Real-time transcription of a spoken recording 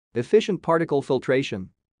Efficient particle filtration.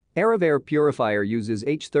 AirAir Purifier uses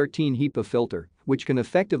H13 HEPA filter, which can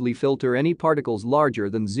effectively filter any particles larger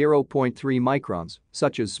than 0.3 microns,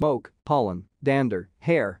 such as smoke, pollen, dander,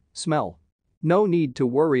 hair, smell. No need to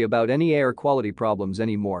worry about any air quality problems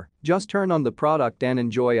anymore, just turn on the product and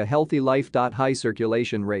enjoy a healthy life. High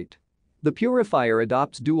circulation rate. The purifier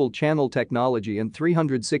adopts dual-channel technology and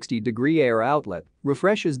 360-degree air outlet,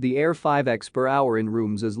 refreshes the air 5x per hour in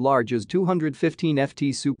rooms as large as 215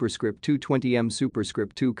 ft superscript 220 m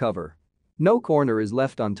superscript 2 cover. No corner is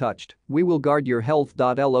left untouched, we will guard your health.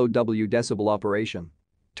 Low decibel operation.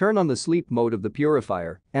 Turn on the sleep mode of the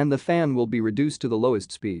purifier, and the fan will be reduced to the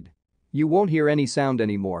lowest speed. You won't hear any sound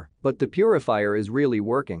anymore, but the purifier is really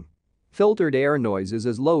working. Filtered air noise is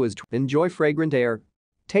as low as enjoy fragrant air.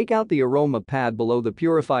 Take out the aroma pad below the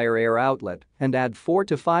purifier air outlet and add 4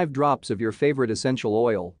 to 5 drops of your favorite essential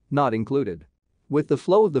oil, not included. With the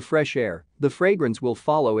flow of the fresh air, the fragrance will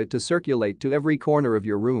follow it to circulate to every corner of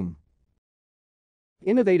your room.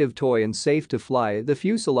 Innovative toy and safe to fly. The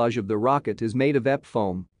fuselage of the rocket is made of EP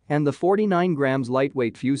foam, and the 49 grams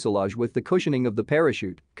lightweight fuselage with the cushioning of the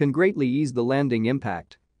parachute can greatly ease the landing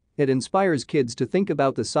impact. It inspires kids to think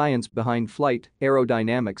about the science behind flight,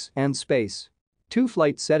 aerodynamics, and space. 2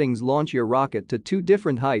 flight settings launch your rocket to 2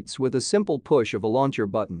 different heights with a simple push of a launcher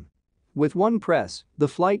button. With one press, the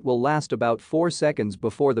flight will last about 4 seconds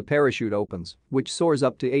before the parachute opens, which soars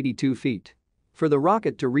up to 82 feet. For the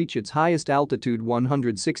rocket to reach its highest altitude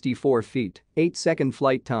 164 feet, 8-second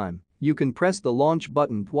flight time, you can press the launch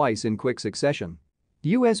button twice in quick succession.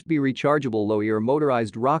 USB rechargeable low-ear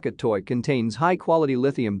motorized rocket toy contains high-quality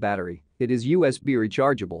lithium battery. It is USB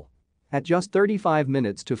rechargeable. At just 35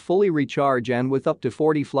 minutes to fully recharge and with up to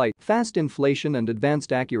 40 flight, fast inflation and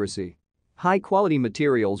advanced accuracy. High-quality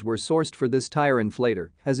materials were sourced for this tire inflator,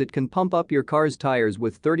 as it can pump up your car's tires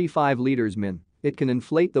with 35 liters min. It can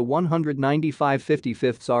inflate the 195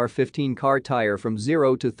 55 R15 car tire from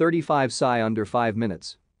 0 to 35 psi under 5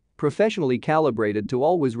 minutes. Professionally calibrated to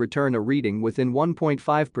always return a reading within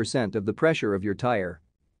 1.5% of the pressure of your tire.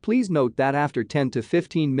 Please note that after 10 to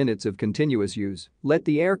 15 minutes of continuous use, let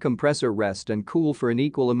the air compressor rest and cool for an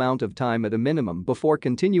equal amount of time at a minimum before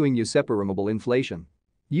continuing separable inflation.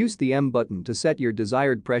 Use the M button to set your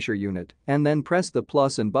desired pressure unit and then press the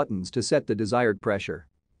plus and buttons to set the desired pressure.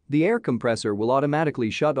 The air compressor will automatically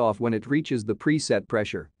shut off when it reaches the preset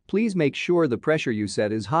pressure. Please make sure the pressure you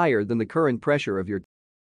set is higher than the current pressure of your.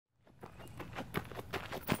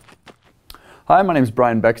 Hi, my name is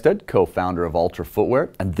Brian Beckstead, co-founder of Ultra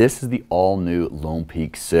Footwear, and this is the all-new Lone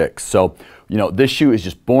Peak 6. So, this shoe is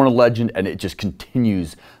just born a legend, and it just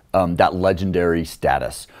continues that legendary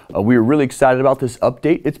status. We are really excited about this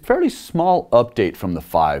update. It's a fairly small update from the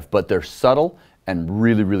 5, but they're subtle and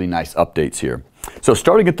really, really nice updates here. So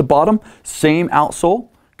starting at the bottom, same outsole.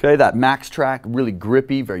 Okay, that Max Track, really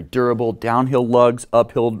grippy, very durable, downhill lugs,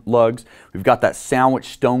 uphill lugs. We've got that sandwich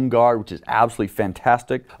stone guard, which is absolutely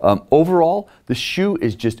fantastic. Overall, the shoe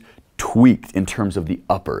is just tweaked in terms of the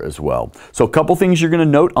upper as well. So a couple things you're going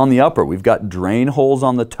to note on the upper. We've got drain holes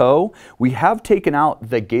on the toe. We have taken out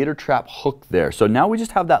the gator trap hook there. So now we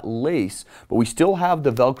just have that lace, but we still have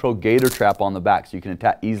the Velcro gator trap on the back so you can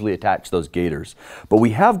easily attach those gators. But we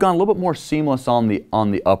have gone a little bit more seamless on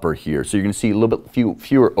the upper here. So you're going to see a little bit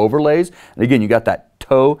fewer overlays. And again, you got that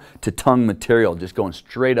toe to tongue material just going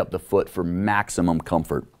straight up the foot for maximum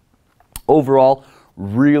comfort. Overall,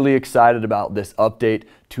 really excited about this update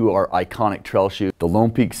to our iconic trail shoe. The Lone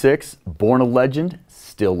Peak 6, born a legend,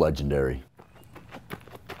 still legendary.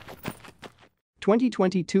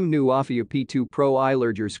 2022 new Afia P2 Pro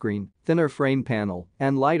larger screen, thinner frame panel,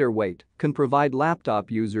 and lighter weight can provide laptop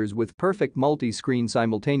users with perfect multi-screen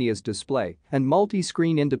simultaneous display and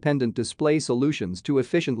multi-screen independent display solutions to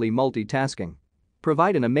efficiently multitasking.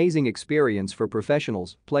 Provide an amazing experience for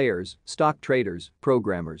professionals, players, stock traders,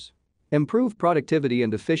 programmers. Improve productivity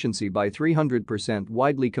and efficiency by 300%.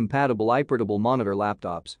 Widely compatible iPortable monitor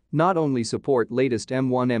laptops not only support latest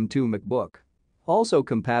M1 M2 MacBook. Also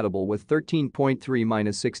compatible with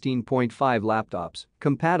 13.3-16.5 laptops,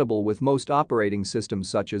 compatible with most operating systems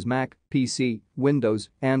such as Mac, PC, Windows,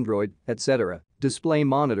 Android, etc. Display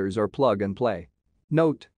monitors are plug and play.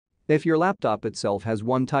 Note: if your laptop itself has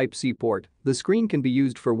one Type-C port, the screen can be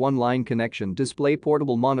used for one-line connection. Display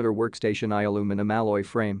portable monitor workstation aluminum alloy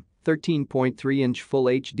frame. 13.3-inch Full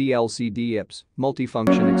HD LCD IPS,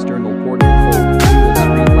 multifunction external portable fold,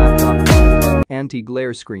 dual-screen laptop monitor,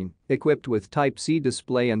 anti-glare screen, equipped with Type-C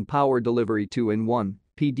display and power delivery 2-in-1,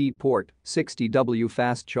 PD port, 60W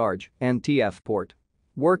fast charge, and TF port.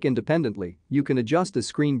 Work independently, you can adjust the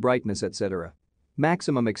screen brightness etc.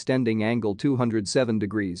 Maximum extending angle 207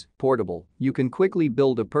 degrees, portable, you can quickly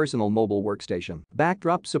build a personal mobile workstation.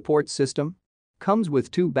 Backdrop support system? Comes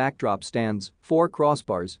with 2 backdrop stands, 4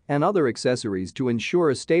 crossbars, and other accessories to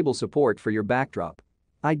ensure a stable support for your backdrop.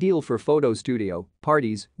 Ideal for photo studio,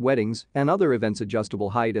 parties, weddings, and other events.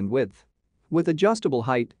 Adjustable height and width. With adjustable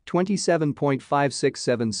height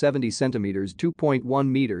 27.567 70 cm 2.1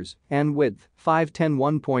 meters and width 5'10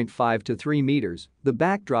 1.5 to 3 meters, the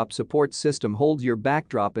backdrop support system holds your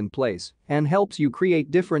backdrop in place and helps you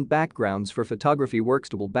create different backgrounds for photography.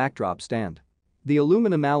 Workstable backdrop stand. The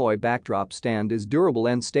aluminum alloy backdrop stand is durable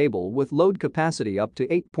and stable with load capacity up to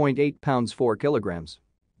 8.8 pounds 4 kilograms.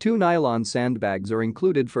 2 nylon sandbags are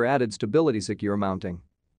included for added stability. Secure mounting.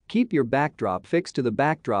 Keep your backdrop fixed to the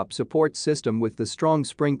backdrop support system with the strong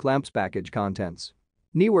spring clamps. Package contents.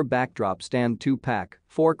 Newer backdrop stand 2-pack,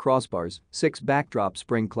 4 crossbars, 6 backdrop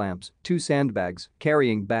spring clamps, 2 sandbags,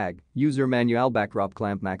 carrying bag, user manual. Backdrop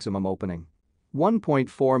clamp maximum opening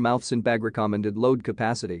 1.4 mouth sandbag. Recommended load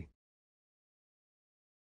capacity.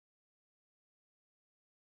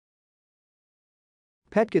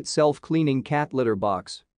 PetKit self-cleaning cat litter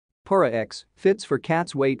box. Pura X fits for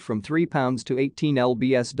cats weight from 3 pounds to 18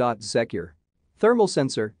 lbs. Secure. Thermal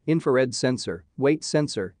sensor, infrared sensor, weight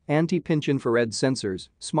sensor, anti-pinch infrared sensors,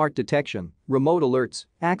 smart detection, remote alerts,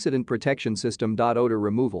 accident protection system. Odor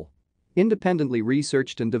removal. Independently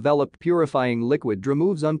researched and developed purifying liquid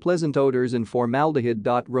removes unpleasant odors and formaldehyde.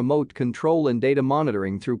 Remote control and data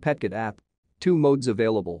monitoring through PetKit app. 2 modes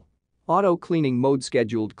available. Auto cleaning mode,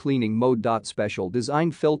 scheduled cleaning mode. Special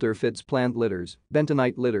designed filter fits plant litters,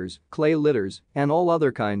 bentonite litters, clay litters, and all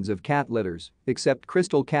other kinds of cat litters, except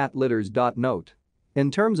crystal cat litters. Note.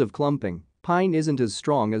 In terms of clumping, pine isn't as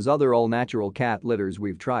strong as other all-natural cat litters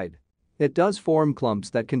we've tried. It does form clumps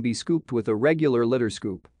that can be scooped with a regular litter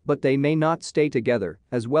scoop, but they may not stay together,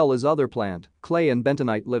 as well as other plant, clay and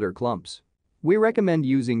bentonite litter clumps. We recommend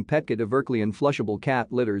using PetKit Everclean flushable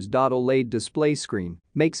cat litters. OLED display screen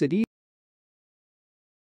makes it easy.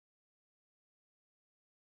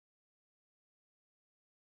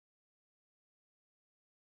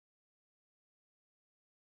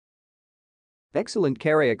 Excellent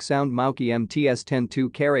Karaoke sound. Mauki MTS102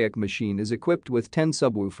 Karaoke machine is equipped with 10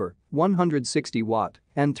 subwoofer, 160 watt,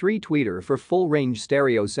 and 3 tweeter for full-range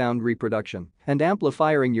stereo sound reproduction and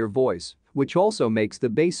amplifying your voice, which also makes the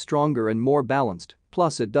bass stronger and more balanced,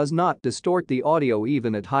 plus it does not distort the audio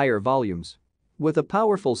even at higher volumes. With a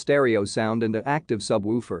powerful stereo sound and an active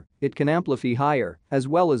subwoofer, it can amplify higher as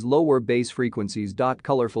well as lower bass frequencies.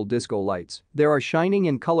 Colorful disco lights. There are shining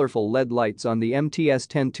and colorful LED lights on the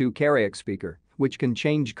MTS102 Karaoke speaker, which can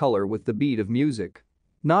change color with the beat of music.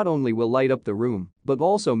 Not only will light up the room, but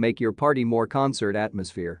also make your party more concert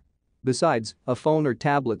atmosphere. Besides, a phone or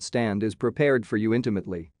tablet stand is prepared for you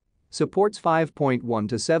intimately. Supports 5.1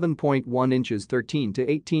 to 7.1 inches 13 to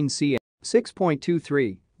 18 cm,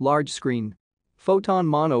 6.23, large screen. Photon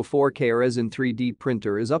Mono 4K resin 3D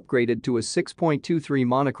printer is upgraded to a 6.23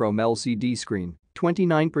 monochrome LCD screen,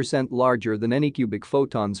 29% larger than Anycubic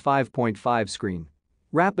Photon's 5.5 screen.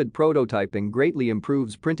 Rapid prototyping greatly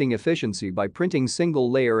improves printing efficiency by printing single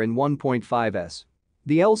layer in 1.5s.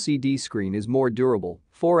 The LCD screen is more durable,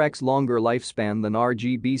 4x longer lifespan than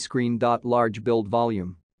RGB screen. Large build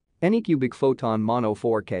volume. Anycubic Photon Mono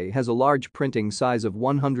 4K has a large printing size of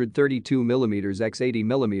 132mm x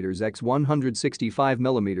 80mm x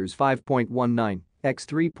 165mm 5.19 x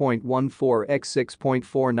 3.14 x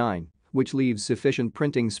 6.49, which leaves sufficient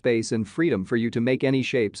printing space and freedom for you to make any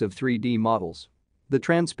shapes of 3D models. The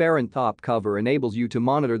transparent top cover enables you to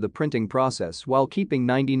monitor the printing process while keeping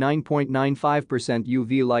 99.95%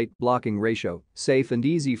 UV light blocking ratio, safe and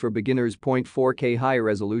easy for beginners. 4K high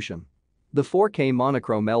resolution. The 4K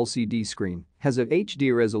monochrome LCD screen has a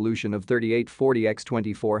HD resolution of 3840 x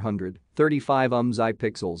 2400, 35 I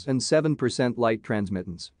pixels and 7% light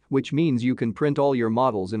transmittance, which means you can print all your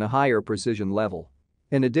models in a higher precision level.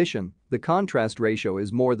 In addition, the contrast ratio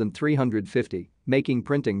is more than 350, making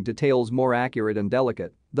printing details more accurate and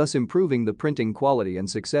delicate, thus improving the printing quality and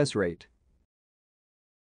success rate.